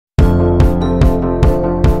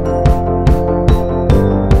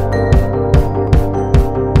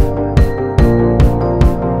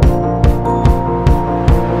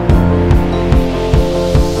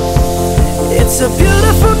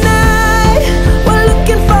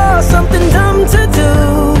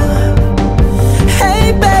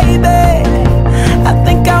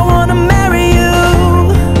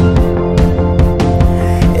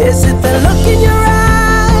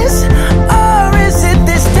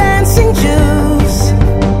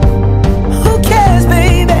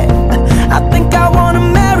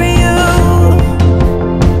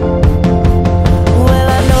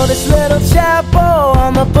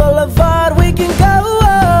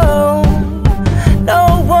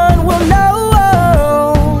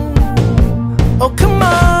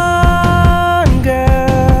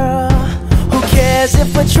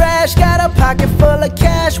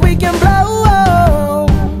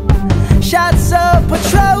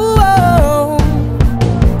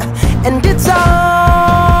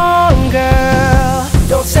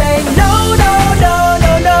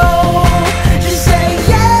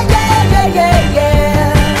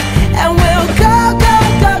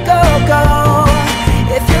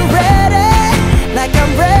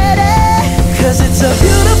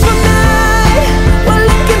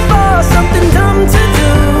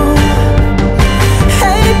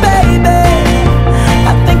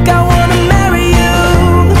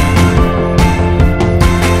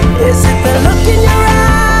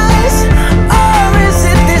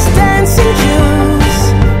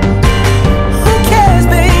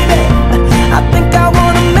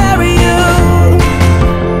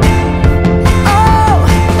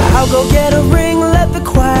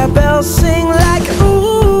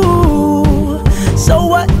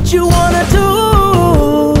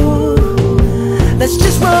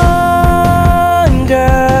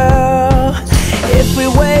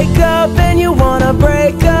wake up and you wanna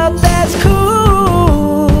break up, that's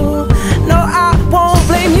cool. No, I won't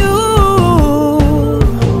blame you.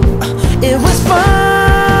 It was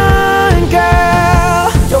fun, girl.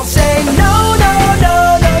 Don't say no, no, no,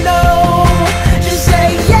 no, no. Just say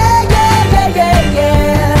yeah, yeah, yeah, yeah,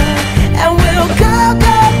 yeah. And we'll go,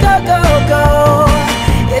 go, go, go, go.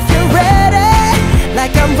 If you're ready,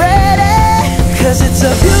 like I'm ready. 'Cause it's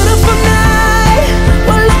a beautiful night.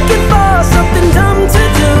 We're looking for something dumb to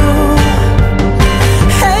do.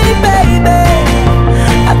 Hey baby,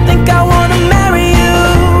 I think I wanna marry you.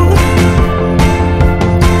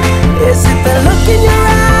 Is it the look in your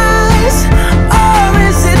eyes, or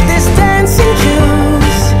is it this dancing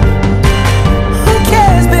juice? Who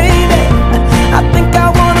cares, baby? I think I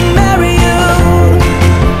wanna marry you.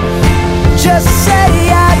 Just say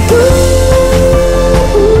I do.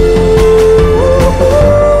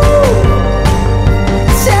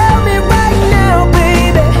 Tell me right now,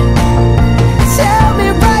 baby. Tell me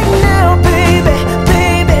right now, baby.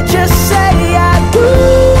 Baby, just say I do.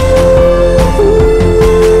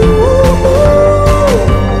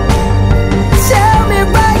 Tell me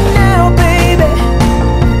right now, baby.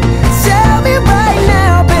 Tell me right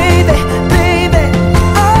now, baby. Baby,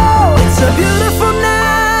 oh, it's a beautiful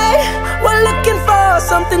night. We're looking for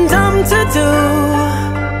something dumb to do.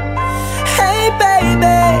 Hey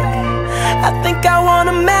baby, I think I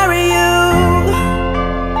wanna marry you.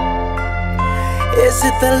 Is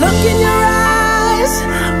it the look in your eyes,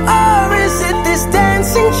 or is it this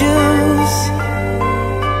dancing juice?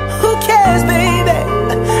 Who cares, baby?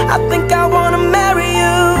 I think I wanna marry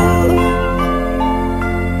you.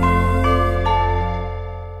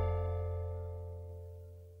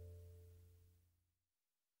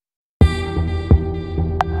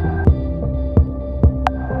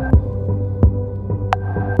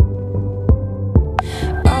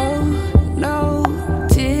 Oh no,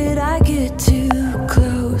 did I get too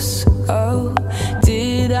close? Oh,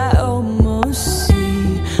 did I almost see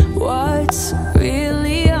what's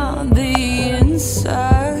really on the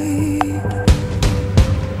inside?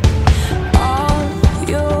 All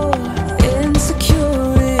your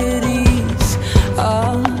insecurities,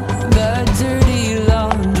 all the dirty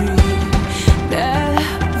laundry,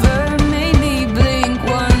 never made me blink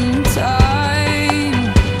one time.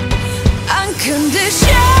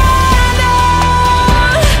 Unconditionally,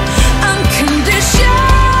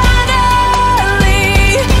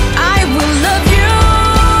 I will love you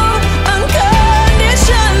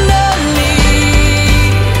unconditionally.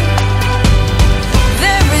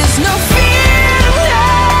 There is no fear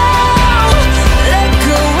now. Let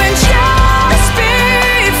go and just be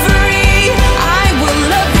free. I will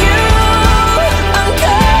love you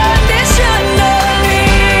unconditionally.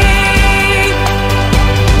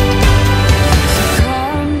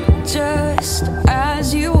 Come just as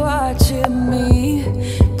you watching me.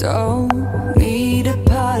 Don't need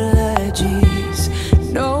apologies.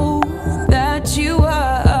 Know that you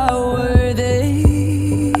are worthy.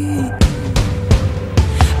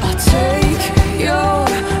 I'll take your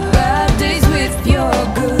bad days with your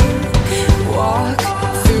good. Walk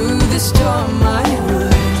through the storm, I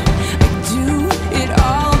would. I do it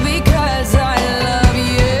all because I love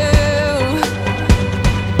you.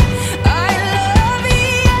 I love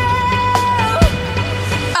you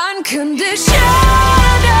unconditionally.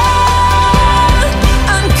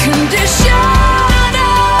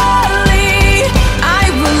 I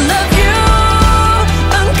will love you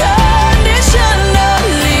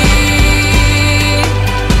unconditionally.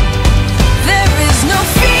 There is no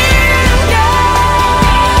fear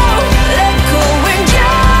now. Let go and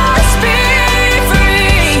just be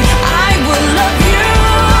free. I will love you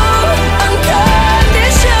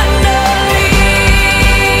unconditionally.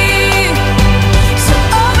 So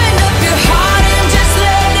open up your heart and just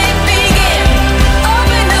let it begin.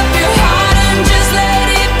 Open up your heart and just let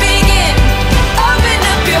it begin. Open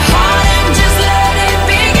up your heart and just let it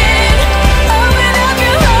begin. Open up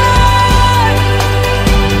your heart.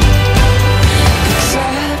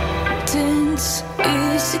 Acceptance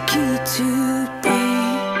is the key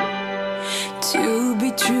to be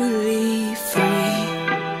truly free.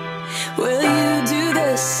 Will you do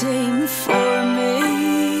the same for me?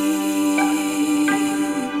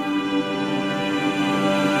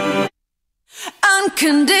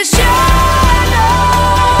 Unconditionally,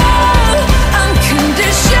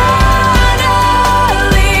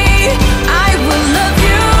 I will love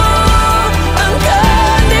you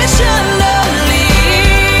unconditionally.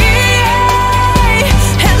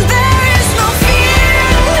 And there is no fear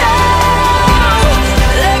now.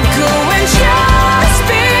 Let go and just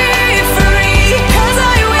be free. 'Cause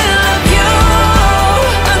I will love you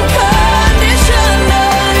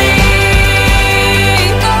unconditionally.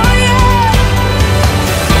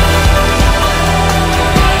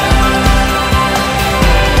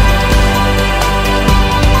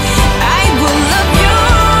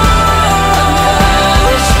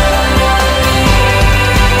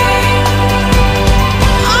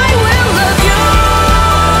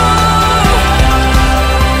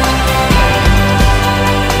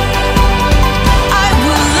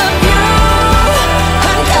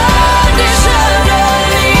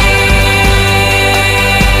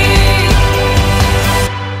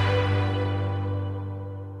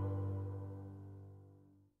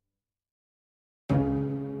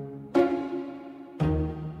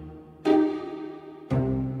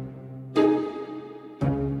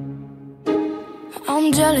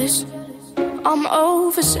 I'm jealous, I'm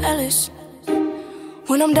overzealous.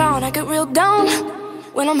 When I'm down, I get real down.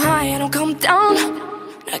 When I'm high, I don't come down.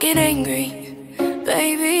 I get angry,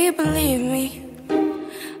 baby, believe me.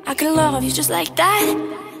 I can love you just like that,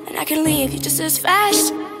 and I can leave you just as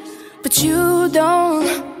fast. But you don't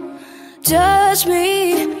judge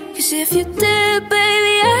me, 'cause if you did,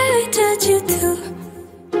 baby, I'd judge you too.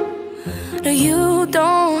 No, you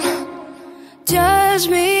don't judge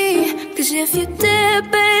me, 'cause if you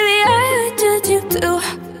did, baby, I'd judge you too.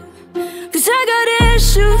 'Cause I got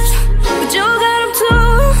issues, but you got them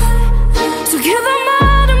too. So give them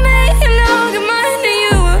all to me, and I'll give mine to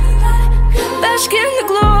you. Bask in the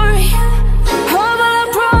glory of all our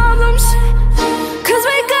problems, 'cause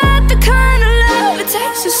we got the kind of love it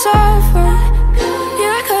takes to solve them.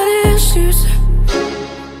 Yeah, I got issues,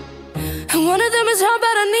 and one of them is how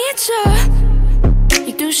bad I need you.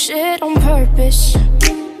 You do shit on purpose.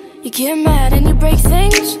 You get mad and you break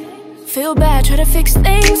things. Feel bad, try to fix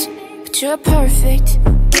things, but you're perfect.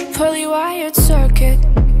 Poorly wired circuit,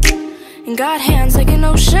 and got hands like an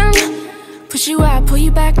ocean. Push you out, pull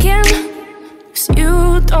you back in. 'Cause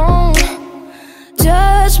you don't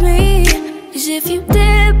judge me, 'cause if you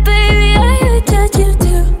did, baby, I would judge you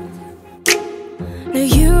too. No,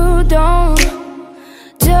 you don't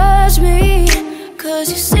judge me, 'cause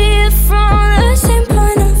you see it from the same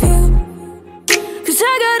point of view. 'Cause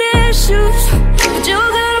I got issues, but you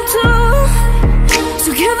got them too. So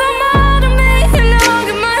give them all to me, and I'll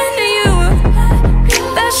give mine to you.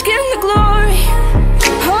 Bask in the glory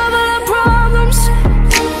of all our problems,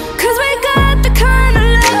 'cause we got the kind of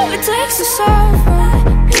love it takes to solve them.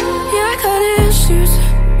 Yeah, I got issues,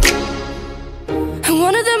 and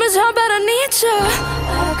one of them is how bad I need you.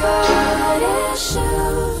 I got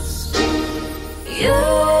issues, you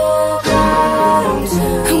got them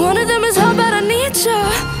too. And one of them is how bad I need you.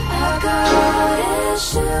 I got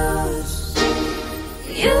issues,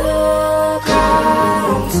 you got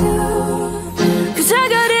them too. 'Cause I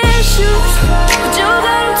got issues, but you got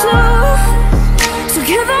them too. So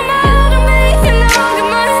give them all to me, and I'll give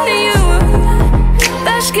mine to you.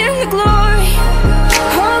 Bask in the glory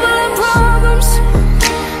of all our problems,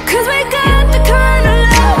 'cause we got the kind of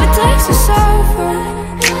love it takes to solve them.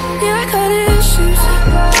 Yeah, I got issues,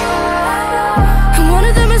 and one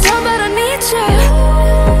of them is how bad I need you.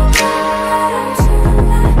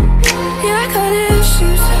 Yeah, I got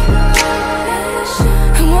issues,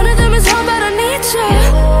 and one of them is how bad I need you.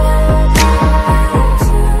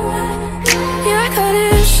 Yeah, I got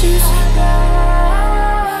issues,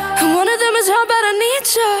 and one of them is how bad I need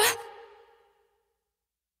you.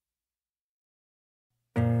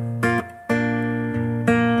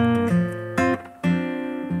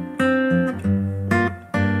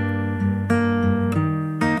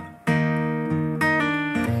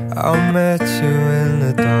 I met you in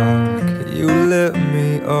the dark, you lit me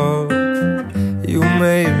up. You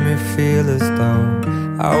made me feel as though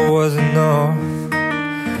I wasn't off.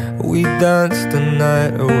 We danced the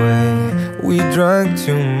night away, we drank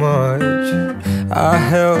too much. I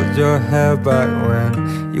held your hair back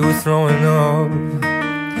when you were throwing up.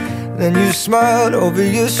 Then you smiled over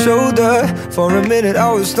your shoulder. For a minute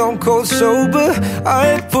I was stone cold sober.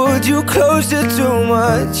 I pulled you closer to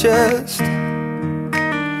my chest,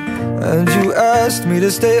 and you asked me to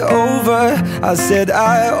stay over. I said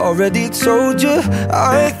I already told you,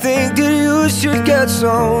 I think that you should get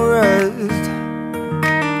some rest.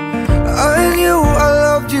 I knew I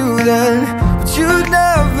loved you then, but you'd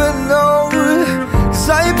never know. 'Cause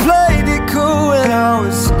I played it cool and I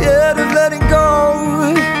was scared of letting go.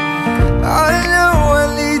 I knew I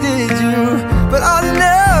needed you, but I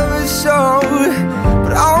never showed.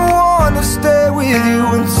 But I wanna stay with you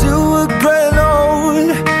until we're grown old.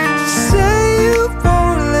 Say you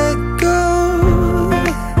won't let go.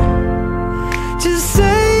 Just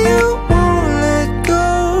say you won't let go.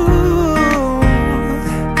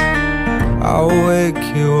 I'll wake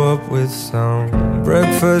you up with some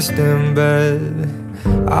breakfast in bed.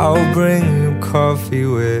 I'll bring you coffee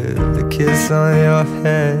with a kiss on your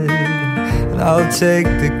head. And I'll take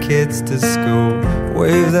the kids to school,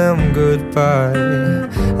 wave them goodbye.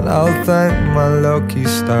 And I'll thank my lucky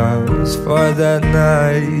stars for that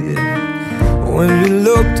night. When you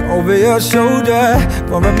looked over your shoulder,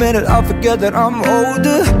 for a minute I forget that I'm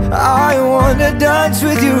older. I wanna dance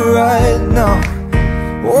with you right now.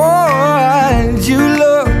 Oh, and you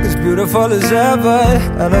look as beautiful as ever,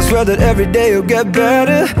 and I swear that every day you'll get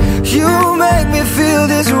better. You make me feel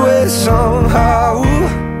this way somehow.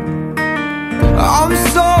 I'm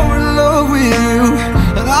so in love with you,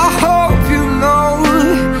 and I hope you know,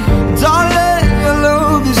 darling, your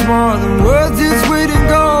love is more than worth its weight in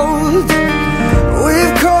gold.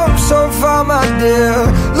 now, my dear.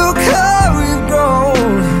 Look how we've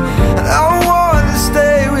grown, and I wanna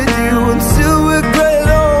stay with you until we're great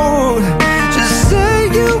old. Just say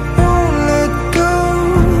you won't let go.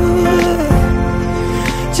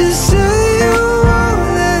 Just say you won't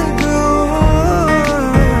let go.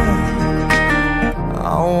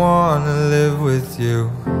 I wanna live with you,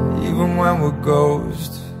 even when we're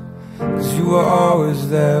ghosts. 'Cause you were always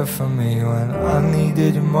there for me when I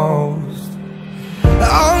needed you most.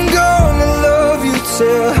 I'm gonna love you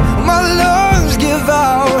till my lungs give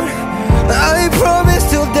out. I promise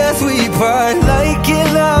till death we part, like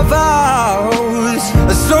in our vows.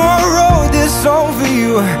 So I wrote this song for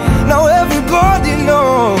you, now everybody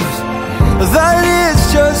knows that it's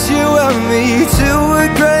just you and me till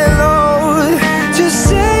we're grey old. Just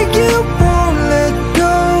say you won't let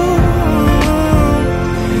go.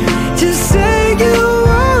 Just say you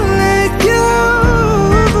won't let go.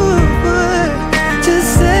 Just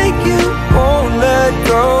say you won't let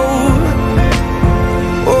go.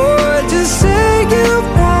 Oh, just say you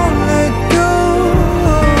won't let go.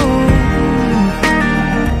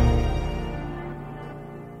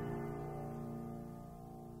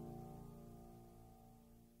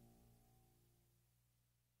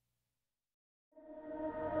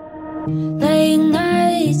 Late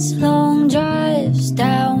nights, long drives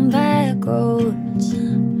down back roads.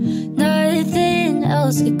 Nothing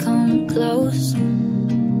else could come close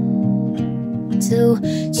to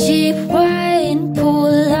cheap wine,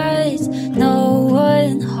 pool lights, no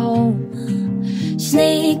one home.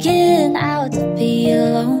 Sneaking out to be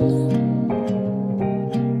alone.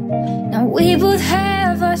 Now we both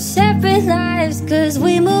have our separate lives, 'cause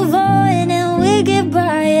we move on and we get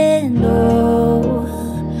by and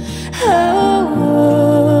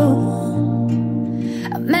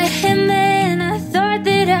I met him and I thought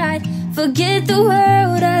that I'd forget the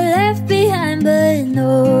world I left behind, but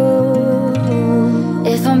no.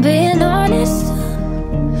 If I'm being honest,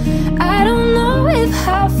 I don't know if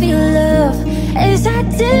I feel love as I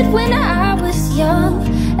did when I was young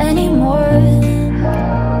anymore.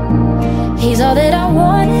 He's all that I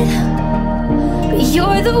wanted, but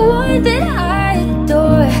you're the one that I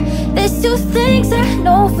adore. There's two things I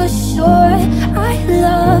know for sure. I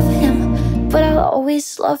love him, but I'll always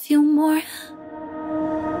love you more.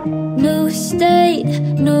 New state,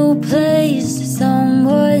 new place,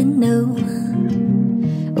 someone new.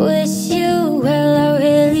 Wish you well, I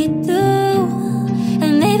really do.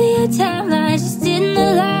 And maybe your timeline just didn't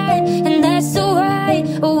align, and that's alright.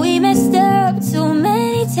 We messed up too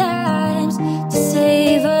many times to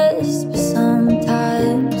save us, but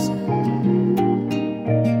sometimes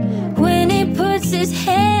when he puts his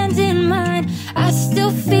hand in mine, I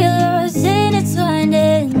still feel us intertwined.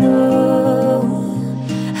 And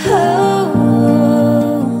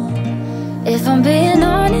if I'm being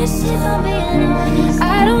honest,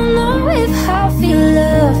 I don't know if I feel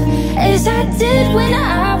love as I did when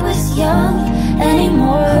I was young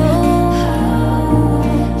anymore.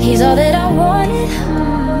 He's all that I wanted,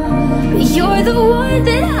 but you're the one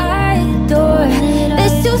that I adore.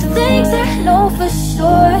 There's two things I know for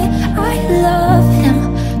sure. I love him,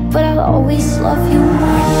 but I'll always love you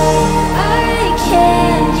more. I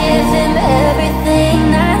can't give him everything,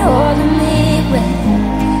 not all of me, when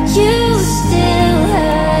you still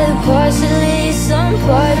have partially some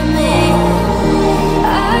part of me.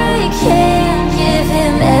 I can't give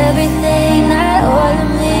him everything, not all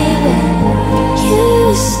of me, when you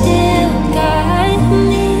still got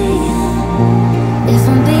me. If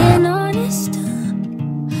I'm being honest,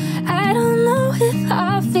 I don't know if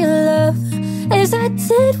I feel love as I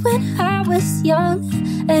did when I was young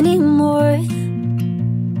anymore.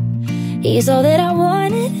 He's all that I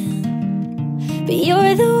wanted, but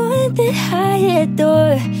you're the one that I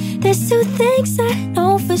adore. There's two things I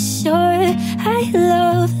know for sure. I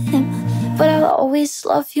love him, but I'll always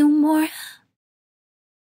love you more.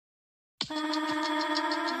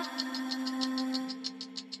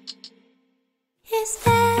 Is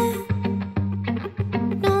there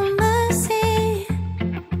no mercy?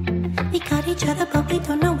 We got each other, but we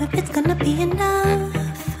don't know if it's gonna be enough.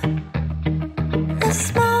 The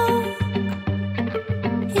smoke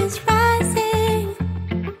is rising.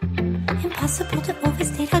 Impossible to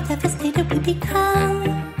overstate how devastated we become.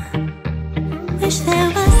 Wish there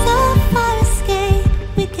was a fire escape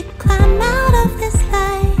we could climb out of this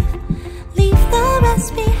life, leave the rest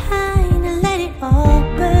behind and let it all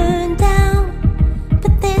burn down.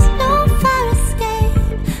 But there's no fire escape.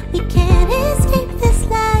 We can't escape this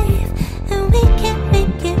life, and we can't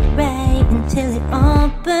make it right until it all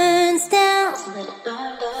burns down.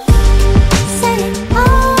 Set it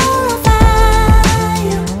all on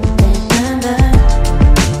fire.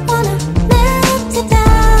 Wanna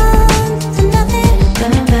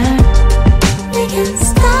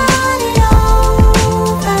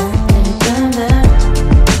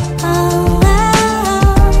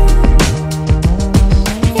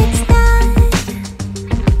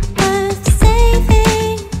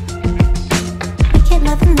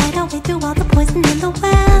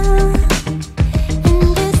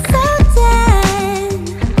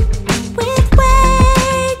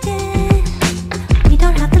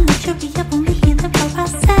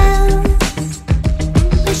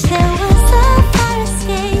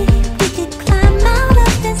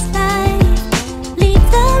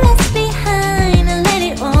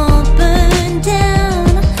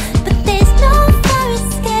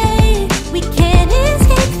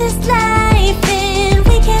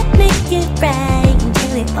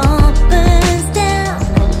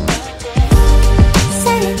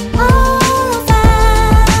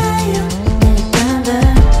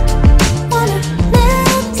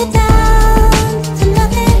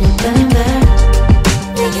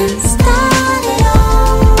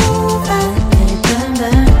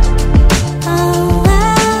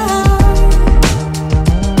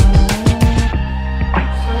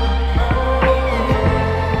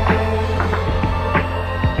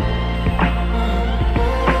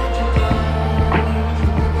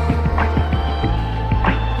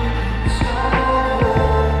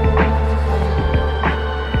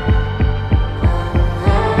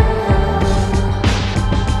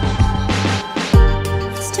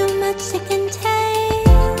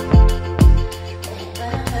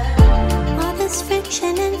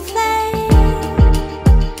nation in flame.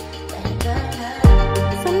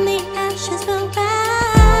 From the ashes we'll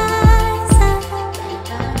rise up.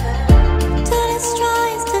 To destroy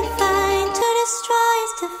is to fight, to destroy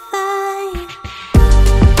is to fight.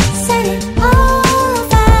 Set it on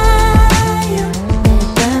fire.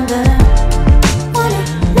 Wanna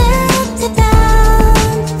melt it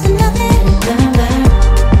down to nothing.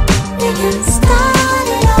 We can start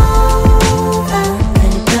it over.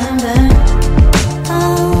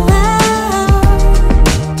 Oh,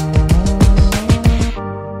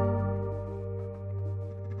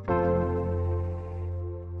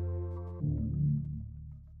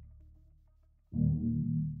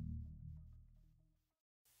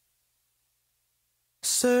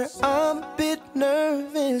 Sir, I'm a bit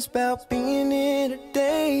nervous about being here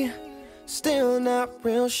today. Still not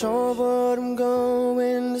real sure what I'm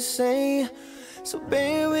going to say. So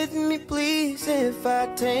bear with me please if I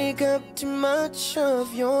take up too much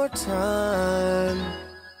of your time.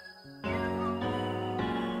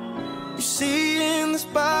 You see in this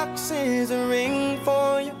box is a ring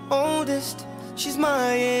for your oldest. She's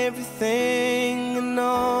my everything, and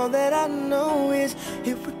all that I know is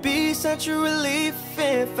it would be such a relief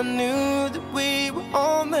if I knew that we were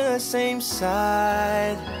on the same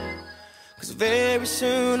side. 'Cause very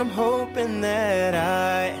soon I'm hoping that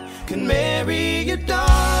I can marry your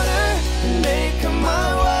daughter and make her my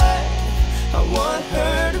wife. I want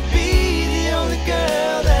her to be the only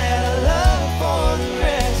girl that I love for the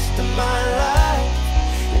rest of my life,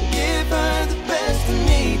 and give her the best of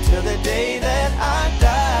me till the day that I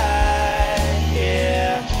die.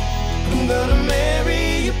 Yeah, I'm gonna marry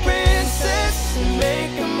your princess and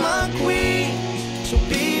make her my queen. She'll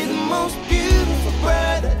be the most beautiful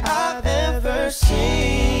bride that I've ever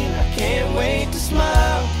seen. I can't wait to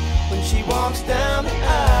smile when she walks down the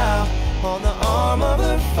aisle on the arm of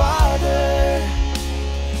her father,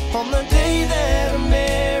 on the day that I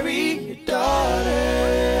marry your daughter.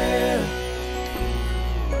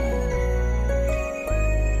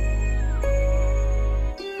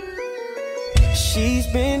 She's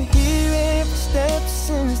been here every step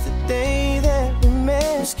since the day that we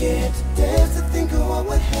met. I'm scared to death to think of what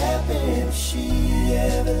would happen if she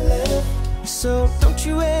ever left. So don't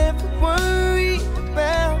you ever worry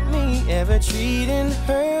about me ever treating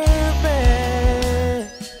her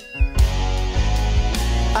bad.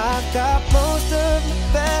 I've got most of my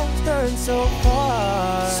past done so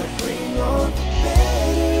far, so bring on the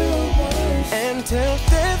better or worse. And till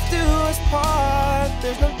death do us part,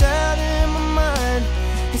 there's no doubt in my mind.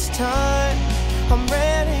 It's time, I'm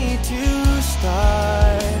ready to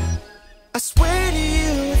start. I swear to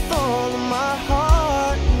you with all of my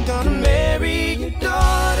heart, I'm gonna marry your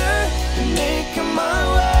daughter and make her my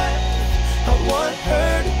wife. I want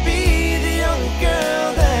her to be the only girl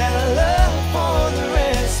that I love for the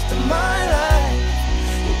rest of my life,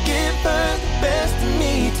 and give her the best of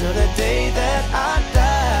me till the day that I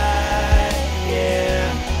die. Yeah,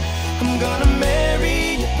 I'm gonna marry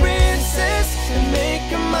your princess and make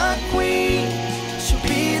her my queen. She'll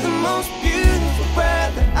be the most beautiful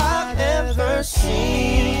bride that I've ever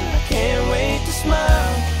seen. I can't wait to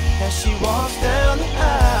smile as she walks down the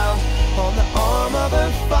aisle on the arm of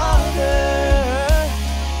her father,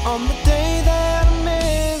 on the day that I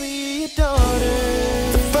marry your daughter.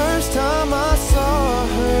 The first time I saw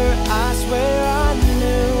her, I swear I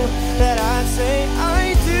knew that I'd say I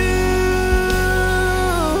do.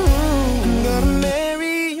 I'm gonna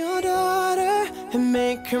marry your daughter and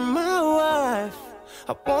make her my wife.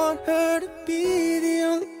 I want her to be the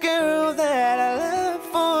only girl that I love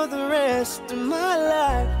for the rest of my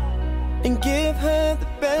life, and give her the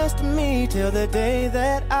best of me till the day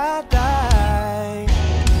that I die.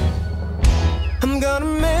 I'm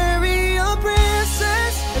gonna marry your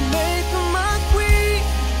princess and make her my queen.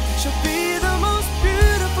 She'll be the most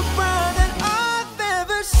beautiful bride that I've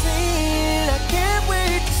ever seen. I can't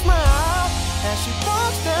wait to smile as she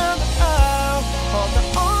walks down the aisle on the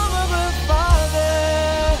arm of her father,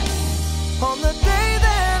 on the day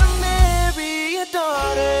that I marry your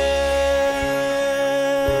daughter.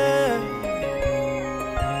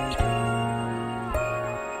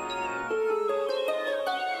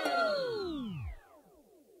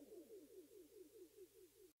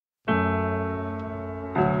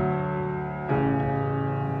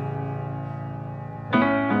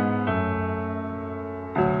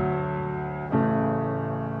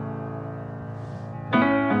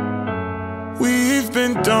 We've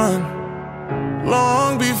been done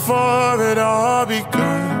long before it all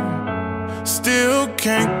begun. Still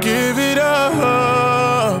can't give it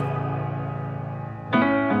up.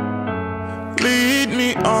 Lead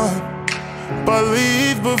me on, but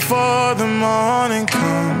leave before the morning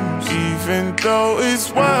comes. Even though it's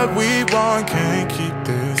what we want, can't keep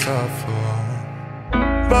this up for long.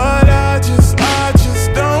 But I just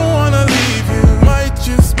don't wanna leave you. Might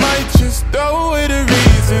just throw away the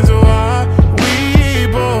reasons why we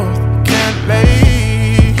both can't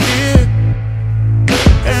lay here.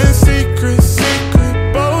 And secret,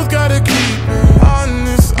 both gotta keep it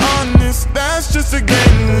honest, that's just a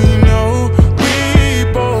game we know we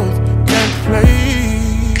both can't play.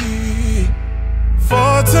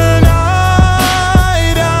 For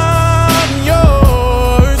tonight I'm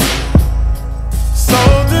yours, so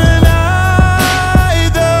deny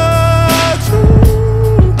the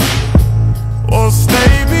truth, or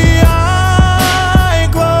stay behind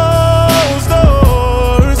closed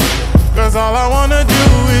doors. Cause all I wanna do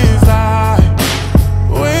is lie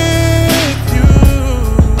with you,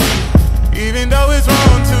 even though it's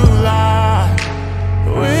wrong to lie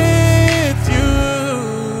with you.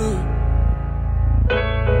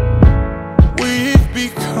 We've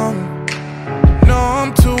become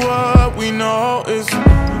numb to what we know is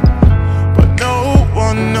wrong, but no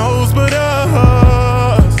one knows but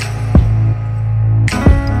us.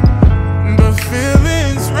 The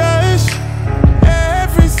feelings rush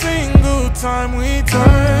every single time we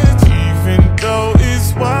touch, even though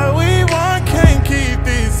it's what we want, can't keep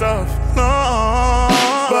this up long.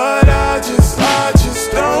 But I just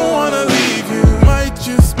don't wanna leave you. Might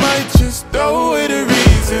just throw away the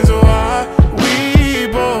reasons why we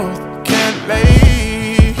both can't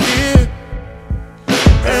lay here.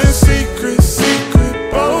 And secret,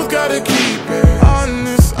 both gotta keep it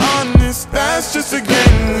honest, that's just a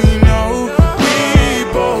game we know we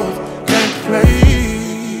both can't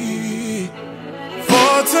play.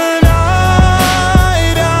 For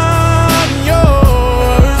tonight I'm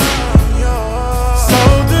yours, so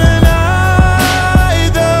deny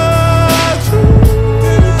the truth,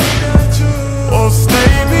 or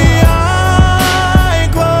stay behind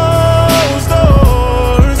closed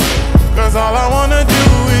doors. Cause all I wanna do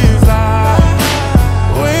is lie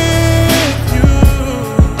with you.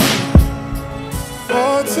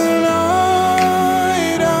 For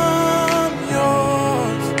tonight I'm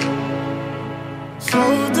yours, so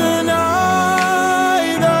deny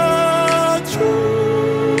the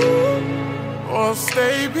truth, or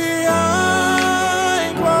stay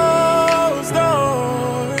behind closed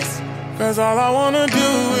doors. Cause all I wanna do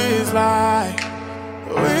is lie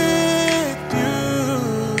with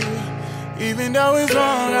you, even though it's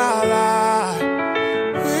wrong, I'll lie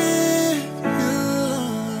with you.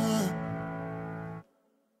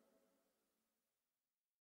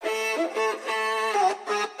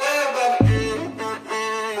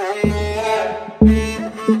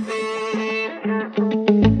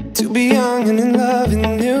 To be young and in love in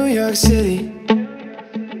New York City,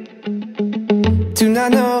 to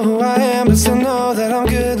not know who I am but still know that I'm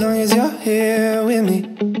good long as you're here with me.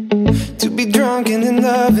 To be drunk and in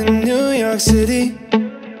love in New York City,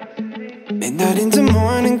 midnight into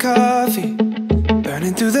morning coffee,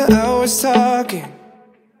 burning through the hours talking.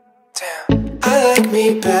 Damn, I like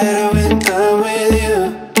me better when I'm with you.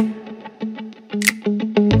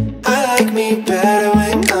 I like me better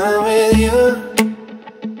when I'm with you.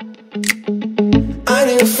 I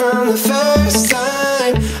knew from the first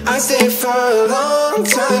time I stayed for a long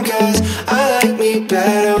time. Cause I like me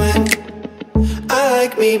better when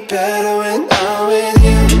I'm with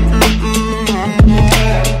you.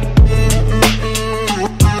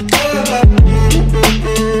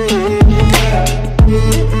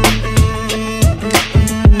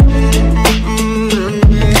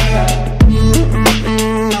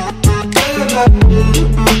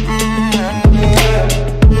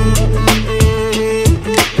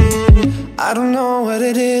 I don't know what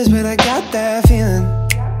it is, but I got that feeling.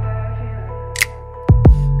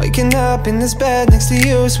 Waking up in this bed next to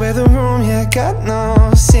you, swear the room, yeah, got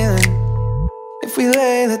no ceiling. If we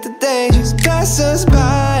lay, let the day just pass us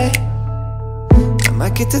by. I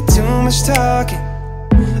might get to too much talking,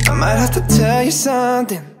 I might have to tell you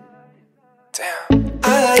something. Damn,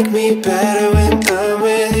 I like me better when I'm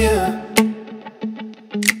with you.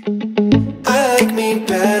 I like me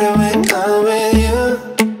better when I'm with you.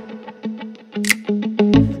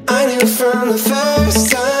 I knew from the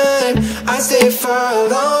first time I stayed for a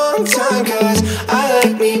long time. Cause I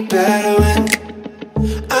like me better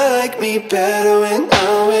when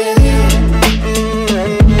I'm with you.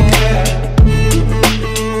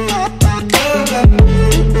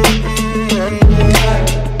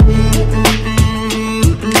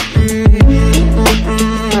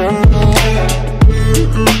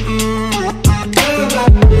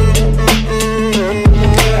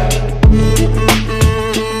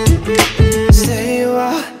 Stay a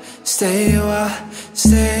while,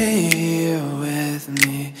 stay here with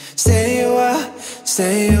me. Stay a while,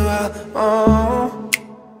 stay a while, oh.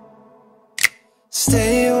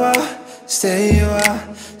 Stay a while, stay a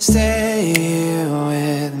while, stay here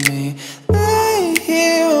with me. Lay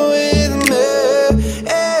here with me.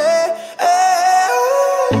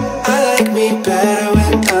 I like me better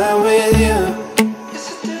when I'm with you.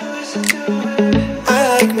 I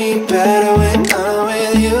like me better when I'm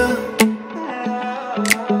with you.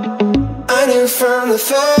 I knew from the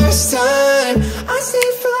first time, I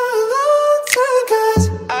stayed for a long time, 'cause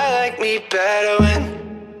I like me better when,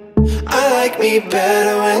 I like me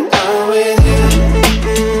better when I'm with you.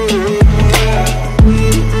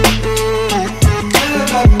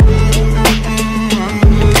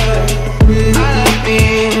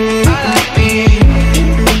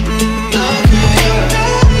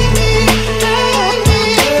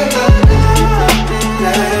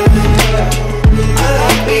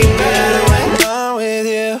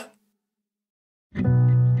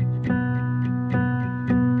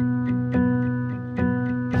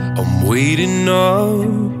 Waiting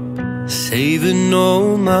up, saving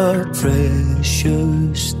all my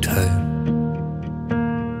precious time,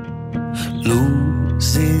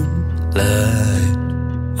 losing light.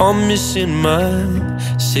 I'm missing my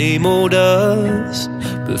same old us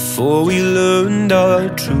before we learned our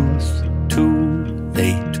truth too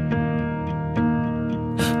late.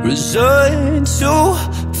 Resigned to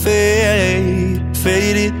fade,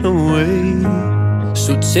 fading away.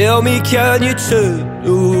 So tell me, can you turn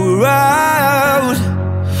around?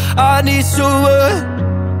 I need someone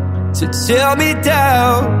to tear me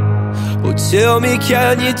down. Oh, tell me,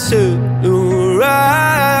 can you turn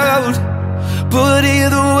around? But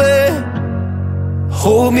either way,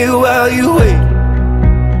 hold me while you wait.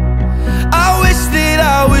 I wish that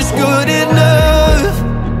I was good enough.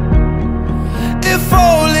 If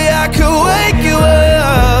only I could wake you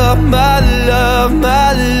up, my love, my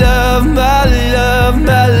love, my love,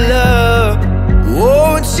 my love.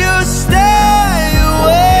 Won't you stay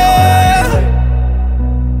away?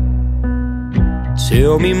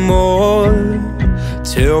 Tell me more,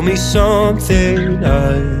 tell me something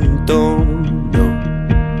I don't know.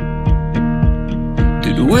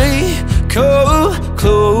 Did we come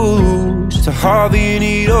close to having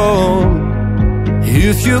it all?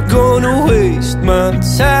 If you're gonna waste my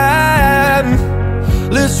time,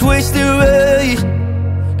 let's waste it right,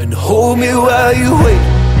 and hold me while you wait.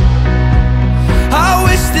 I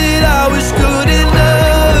wish that I was good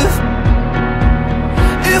enough.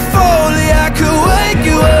 If only I could wake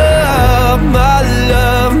you up, my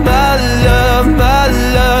love, my love, my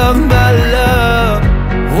love, my love.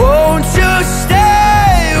 Won't you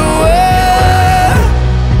stay away?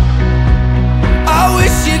 I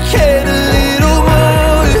wish you cared a little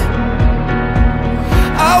more.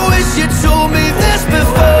 I wish you told me this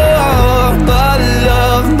before, my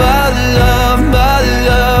love, my love, my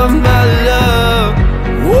love, my love.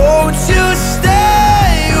 Won't you stay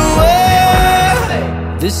away?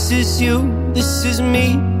 This is you, this is me,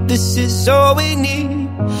 this is all we need.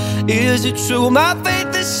 Is it true? My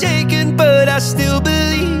faith is shaken, but I still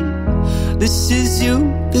believe. This is you,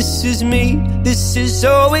 this is me, this is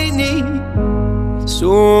all we need. So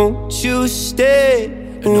won't you stay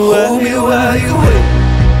and hold me while you wait?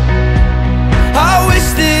 I wish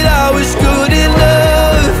that I was good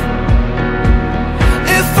enough.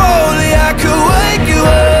 If only I could wake you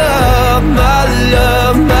up, my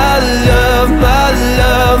love, my love, my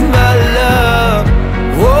love, my love.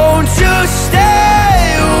 Won't you stay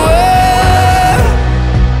away?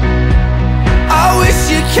 I wish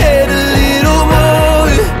you cared a little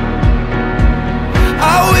more.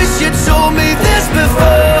 I wish you told me this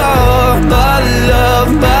before, my love,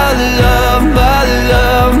 my love, my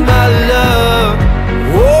love, my love.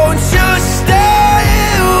 Won't you stay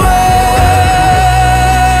away?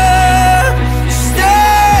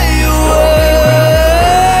 Stay away.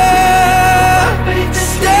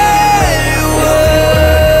 Stay away.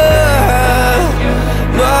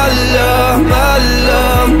 My love, my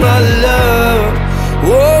love, my love.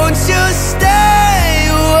 Won't you stay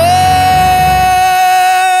away?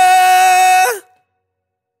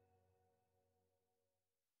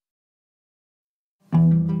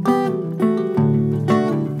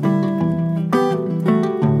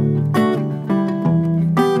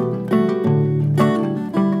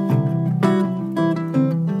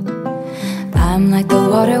 I'm like the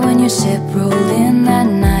water when your ship rolled in that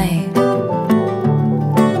night.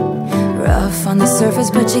 Rough on the surface,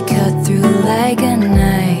 but you cut through like a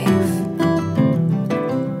knife.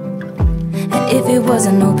 And if it was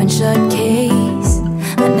an open shut case,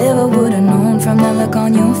 I never would have known from the look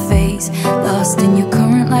on your face. Lost in your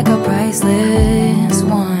current like a priceless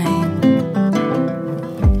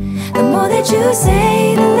you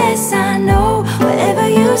say, the less I know. Wherever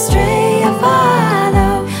you stray, I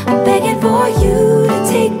follow. I'm begging for you to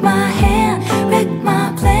take my hand, wreck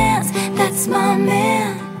my plans, that's my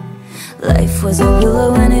man. Life was a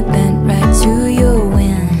willow and it bent right to your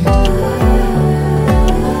wind.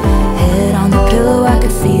 Head on the pillow, I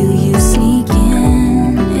could feel you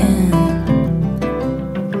sneaking in,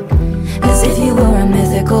 as if you were a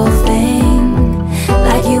mythical thing,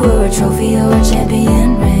 like you were a trophy or a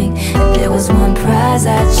champion ring. If there was one prize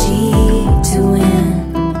I'd cheat to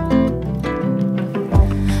win.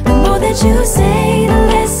 The more that you say, the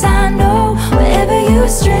less I know. Wherever you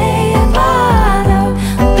stray, I follow.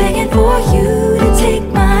 I'm begging for you to take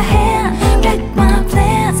my hand, wreck my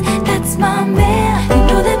plans, that's my man. You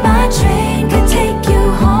know that my train could take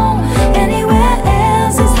you home, anywhere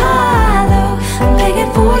else is hollow. I'm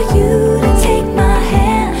begging for you to take my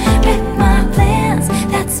hand, wreck my plans,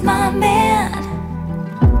 that's my man.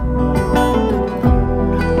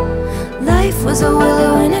 Life was a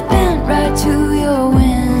willow and it bent right to your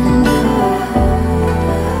wind.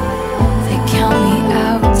 They count me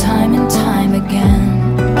out time and time again.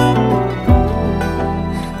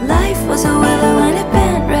 Life was a willow and it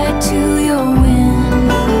bent right to your wind.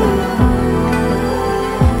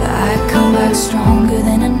 But I come back stronger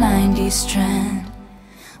than a 90s trend.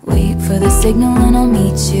 Wait for the signal and I'll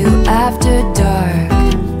meet you after dark.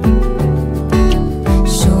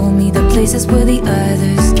 Show me the places where the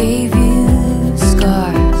others gave you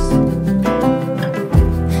scars.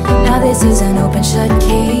 Now this is an open shut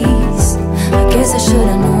case. I guess I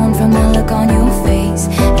should've known from the look on your face.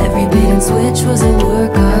 Every bait and switch was a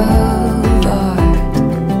work of art.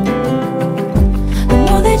 The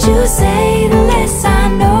more that you say, the less I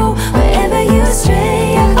know. Wherever you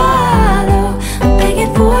stray, I follow. I'm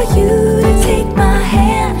begging for you to take my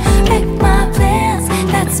hand, wreck my plans,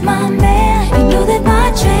 that's my man. You know that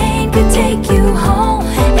my train could take you home,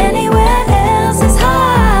 anywhere else is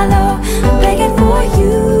hollow. I'm begging for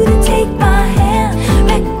you to take my hand,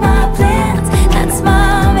 wreck my plans, that's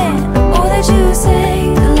my man. The more that you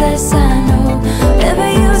say, the less I know. Wherever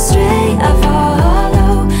you stray, I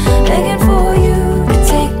follow. Begging for you to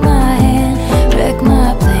take my hand, wreck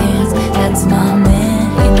my plans, that's my man.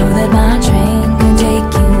 You know that my train can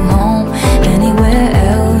take you home, anywhere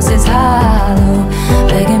else is hollow.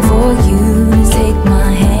 Begging for you to take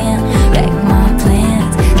my hand, wreck my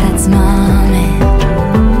plans, that's my man.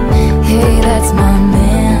 Hey, that's my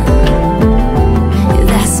man. Yeah,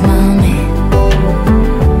 that's my man.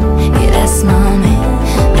 Yeah, that's my man.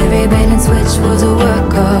 Every bait and switch was a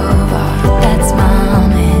work of art. That's my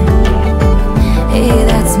man. Hey,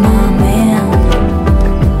 that's my man.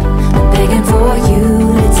 I'm begging for you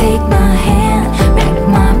to take my hand, wreck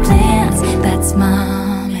my plans, that's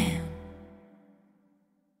my man.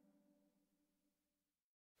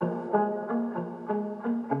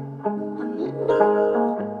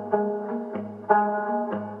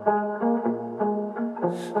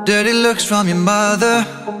 Dirty looks from your mother.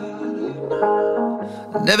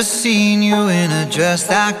 Never seen you in a dress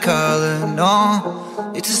that color,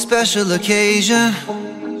 no. It's a special occasion.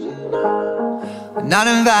 Not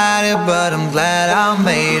invited, but I'm glad I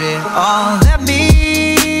made it. Oh, let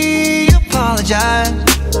me apologize.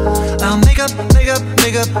 I'll make up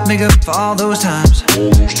for all those times.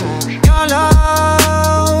 Your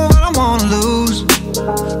love, I don't wanna lose.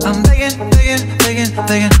 I'm begging,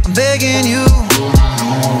 I'm begging you.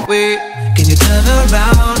 Wait, can you turn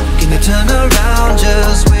around? Can you turn around?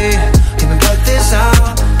 Just wait. Can we work this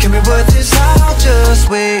out? Can we work this out? Just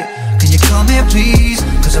wait. Can you come here please?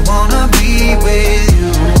 Cause I wanna be with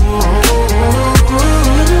you.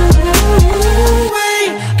 Wait,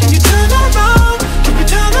 can you turn around? Can you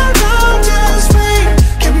turn around? Just wait.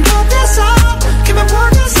 Can we work this out? Can we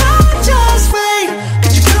work this out? Just wait.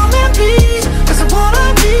 Can you come here please? Cause I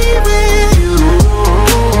wanna be with you.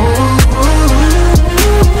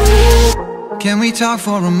 Can we talk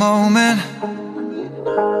for a moment?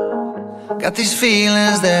 Got these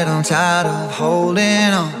feelings that I'm tired of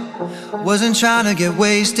holding on. Wasn't trying to get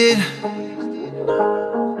wasted.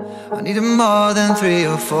 I needed more than 3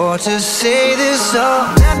 or 4 to say this, so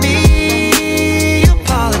let me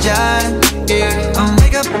apologize. Yeah, I'll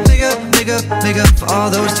make up for all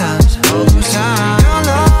those times. Your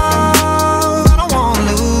love, I don't wanna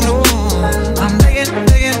lose. I'm begging,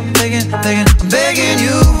 I'm begging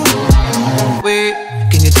you. Wait,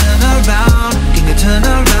 can you turn around? Can you turn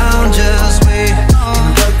around? Just wait. Can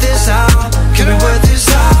we work this out? Can we work this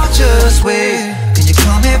out? Just wait. Can you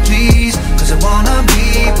come here please? Cause I wanna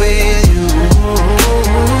be with you.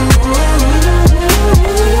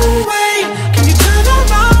 Wait, can you turn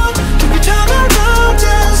around? Can you turn around?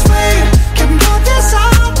 Just wait. Can we work this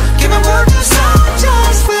out? Can we work this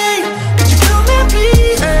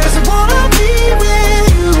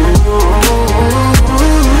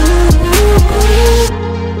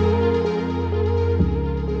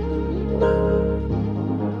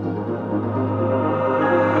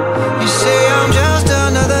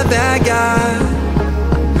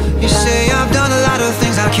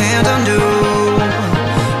can't undo.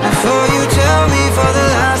 Before you tell me for the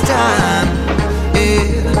last time,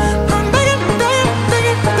 yeah, I'm begging, begging,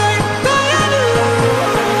 begging, begging, begging you.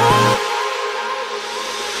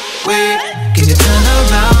 Wait, can you turn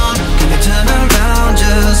around? Can you turn around?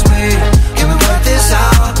 Just wait. Can we work this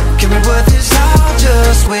out? Can we work this out?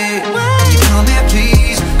 Just wait. Can you come here,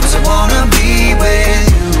 please? 'Cause I wanna be with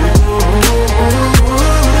you.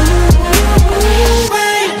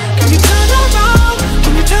 Wait, can you turn around?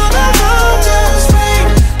 Can you turn around? Just wait.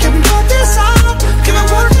 Can we work this out? Can we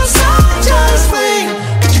work this out? Just wait.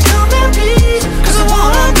 Could you come here, please? 'Cause I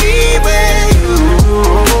wanna be with you.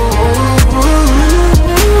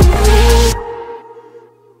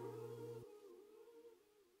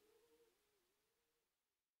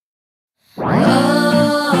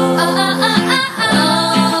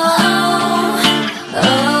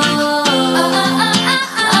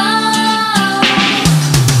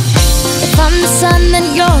 If I'm the sun, then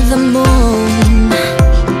you're the moon.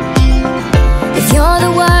 If you're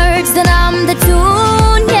the words, then I'm the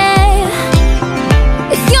tune, yeah.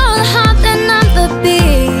 If you're the heart, then I'm the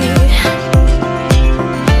beat.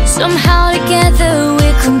 Somehow together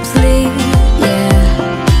we're complete, yeah.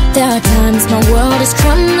 There are times my world is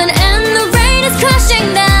crumbling and the rain is crashing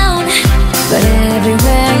down, but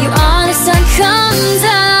everywhere you are, the sun comes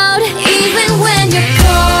out. Even when you're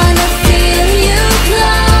gone, I feel you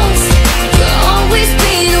close. You'll always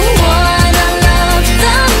be the one I love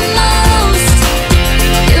the most.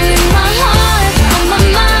 You're in my heart, on my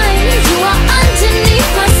mind. You are underneath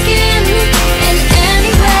my skin. And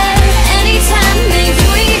anywhere, anytime, maybe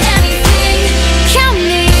we anything. Count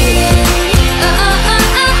me in,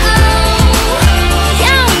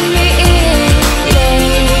 count me in,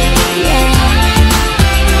 yeah.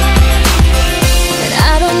 And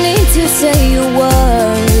I don't need to say a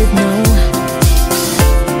word, no.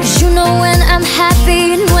 'Cause you know when I'm happy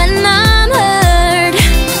and when I'm hurt.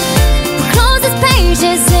 The closest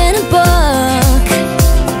pages in a book.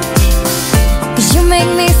 'Cause you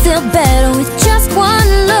make me feel better with